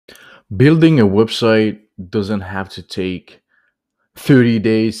Building a website doesn't have to take 30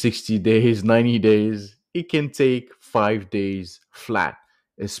 days, 60 days, 90 days. It can take 5 days flat,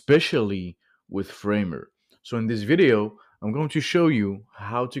 especially with Framer. So, in this video, I'm going to show you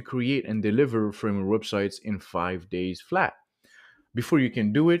how to create and deliver Framer websites in 5 days flat. Before you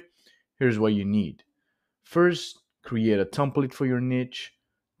can do it, here's what you need. First, create a template for your niche.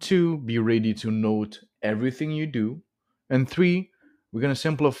 Two, be ready to note everything you do. And three, we're going to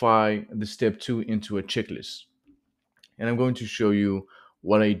simplify the step two into a checklist. And I'm going to show you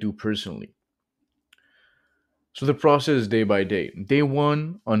what I do personally. So the process is day by day. Day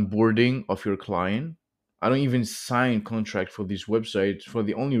one, onboarding of your client. I don't even sign contract for these websites for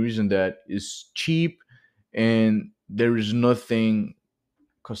the only reason that it's cheap and there is nothing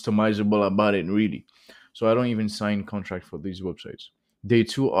customizable about it really. So I don't even sign contract for these websites. Day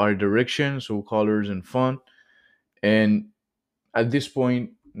two are direction, so colors and font. And at this point,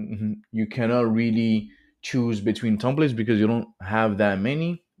 you cannot really choose between templates because you don't have that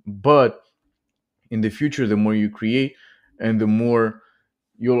many. But in the future, the more you create and the more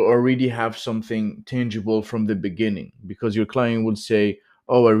you'll already have something tangible from the beginning because your client would say,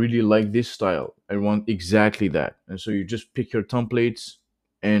 oh, I really like this style, I want exactly that. And so you just pick your templates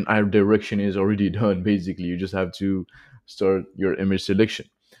and our direction is already done. Basically, you just have to start your image selection.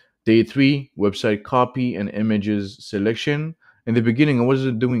 Day three, website copy and images selection. In the beginning, I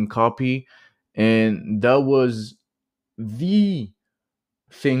wasn't doing copy, and that was the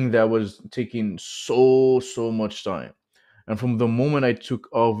thing that was taking so much time. And from the moment I took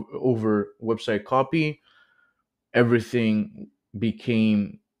over website copy, everything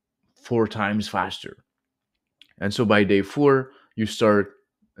became 4 times faster. And so by day four, you start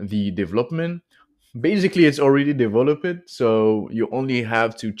the development. Basically, it's already developed, so you only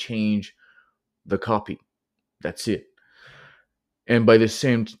have to change the copy. That's it. And by the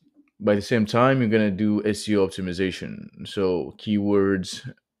same time, you're gonna do SEO optimization. So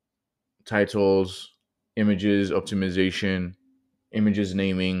keywords, titles, images optimization, images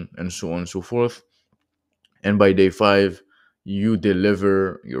naming, and so on and so forth. And by day five, you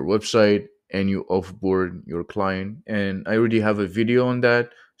deliver your website and you offboard your client. And I already have a video on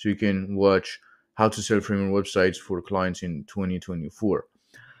that, so you can watch how to sell premium websites for clients in 2024.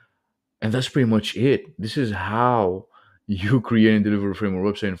 And that's pretty much it. This is how you create and deliver a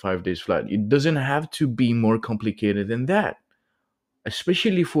framework website in 5 days flat. It doesn't have to be more complicated than that,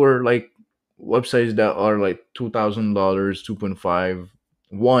 especially for like websites that are like $2,000, 2.5,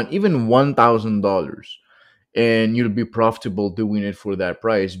 one, even $1,000, and you'll be profitable doing it for that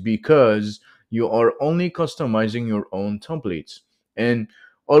price because you are only customizing your own templates. And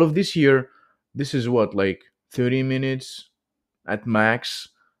all of this here, this is what, like 30 minutes at max.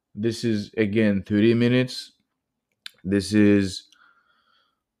 This is again 30 minutes. This is,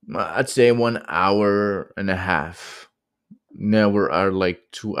 I'd say, 1 hour and a half. Now we're at like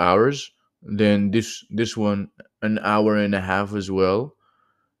 2 hours. Then this one, an hour and a half as well.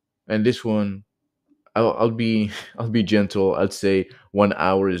 And this one, I'll be I'll be gentle. I'd say 1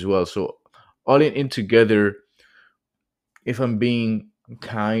 hour as well. So all in together, if I'm being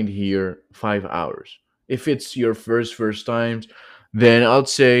kind here, 5 hours. If it's your first times, then I'd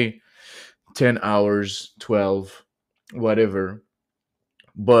say 10 hours, 12, whatever.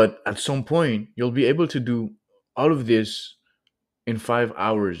 But at some point, you'll be able to do all of this in 5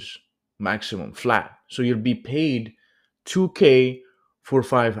 hours maximum flat. So you'll be paid 2K for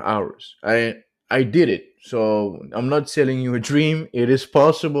 5 hours. I did it. So I'm not selling you a dream. It is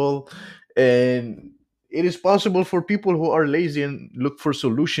possible. And it is possible for people who are lazy and look for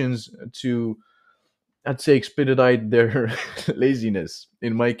solutions to, I'd say, expedite their laziness.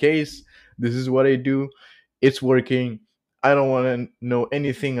 In my case, this is what I do. It's working. I don't want to know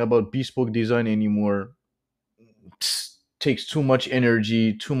anything about bespoke design anymore. Takes too much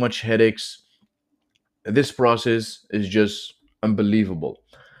energy, too much headaches. This process is just unbelievable.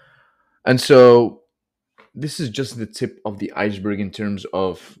 And so this is just the tip of the iceberg in terms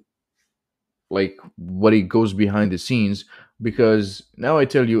of like what it goes behind the scenes, because now I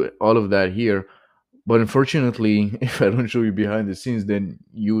tell you all of that here, but unfortunately if I don't show you behind the scenes, then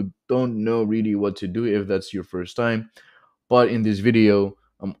you don't know really what to do if that's your first time. But in this video,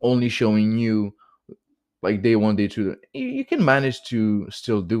 I'm only showing you like day one, day two. You can manage to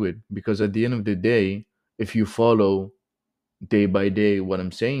still do it because at the end of the day, if you follow day by day what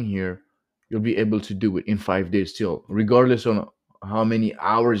I'm saying here, you'll be able to do it in 5 days still, regardless on how many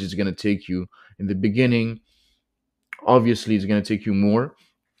hours it's going to take you in the beginning. Obviously, it's going to take you more,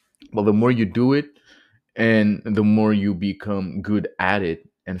 but the more you do it and the more you become good at it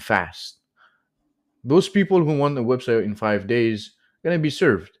and fast, those people who want a website in 5 days are going to be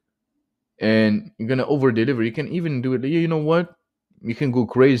served. and you're gonna over deliver. You can even do it. You know what? You can go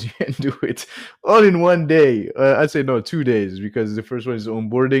crazy and do it all in one day. I'd say no, 2 days, because the first one is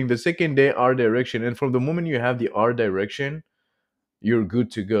onboarding. The second day, art direction, and from the moment you have the art direction, you're good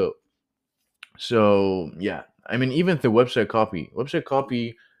to go. So yeah, I mean, even the website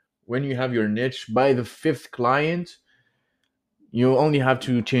copy, when you have your niche by the fifth client, you only have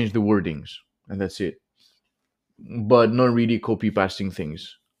to change the wordings, and that's it. But not really copy pasting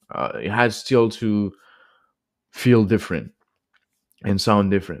things. It has still to feel different and sound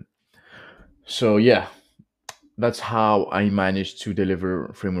different. So yeah, that's how I managed to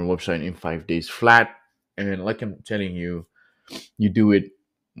deliver Framework website in 5 days flat. And like I'm telling you, you do it.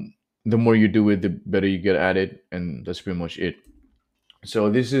 The more you do it, the better you get at it, and that's pretty much it.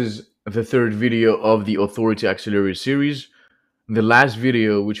 So this is the third video of the Authority Accelerator series. The last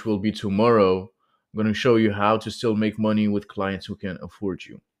video, which will be tomorrow, I'm going to show you how to still make money with clients who can afford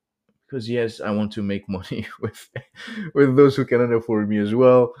you. Because yes, I want to make money with those who cannot afford me as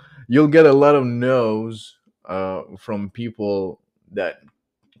well. You'll get a lot of no's from people that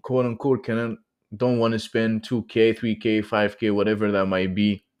quote unquote cannot don't want to spend 2K, 3K, 5K, whatever that might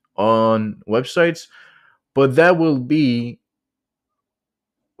be on websites. But that will be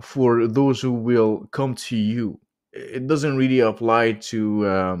for those who will come to you. It doesn't really apply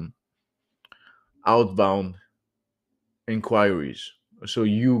to outbound inquiries. So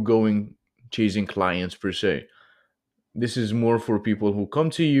you going chasing clients per se. This is more for people who come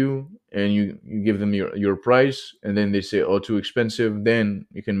to you and you give them your price, and then they say, oh, too expensive. Then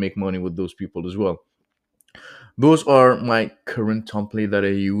you can make money with those people as well. Those are my current template that I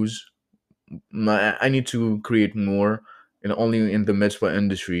use. I need to create more, and only in the med spa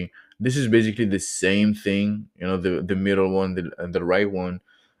industry. This is basically the same thing, the middle one and the right one,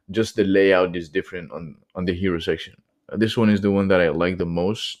 just the layout is different on the hero section. This one is the one that I like the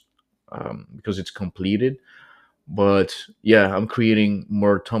most, because it's completed. But yeah, I'm creating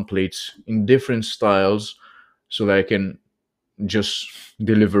more templates in different styles so that I can just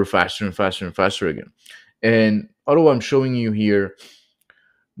deliver faster and faster and faster again. And although I'm showing you here,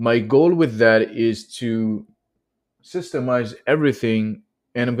 my goal with that is to systemize everything,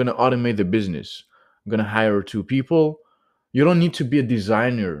 and I'm going to automate the business. I'm going to hire two people. You don't need to be a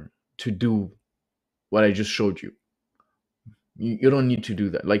designer to do what I just showed you. You don't need to do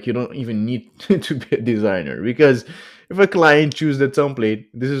that. Like, you don't even need to be a designer, because if a client choose the template,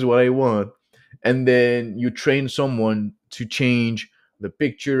 this is what I want, and then you train someone to change the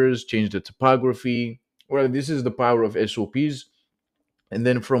pictures, change the topography. Well, this is the power of SOPs. And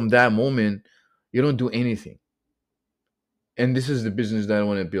then from that moment, you don't do anything. And this is the business that I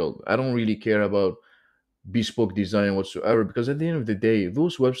want to build. I don't really care about bespoke design whatsoever, because at the end of the day,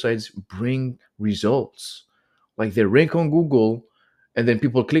 those websites bring results. Like, they rank on Google, and then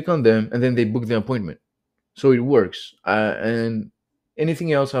people click on them, and then they book the appointment. So it works. And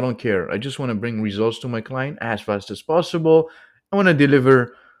anything else, I don't care. I just want to bring results to my client as fast as possible. I want to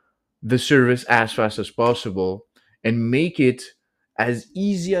deliver the service as fast as possible and make it as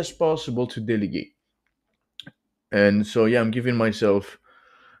easy as possible to delegate. And so, yeah, I'm giving myself,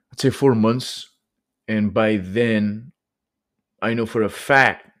 let's say, 4 months. And by then, I know for a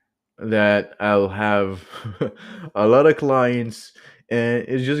fact that I'll have a lot of clients, and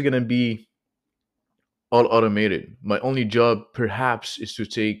it's just going to be all automated. My only job, perhaps, is to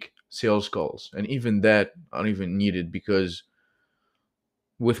take sales calls. And even that, I don't even need it, because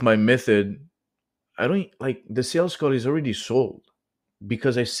with my method, I don't like the sales call is already sold,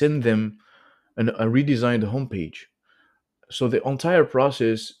 because I send them a redesigned homepage. So the entire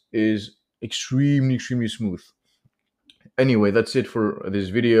process is extremely, extremely smooth. Anyway, that's it for this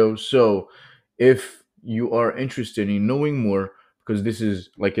video. So if you are interested in knowing more, because this is,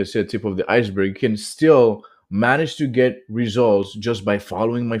 like I said, tip of the iceberg, you can still manage to get results just by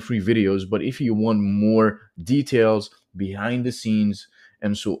following my free videos. But if you want more details behind the scenes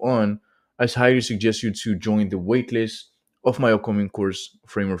and so on, I highly suggest you to join the waitlist of my upcoming course,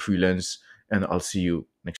 Framer Freelance, and I'll see you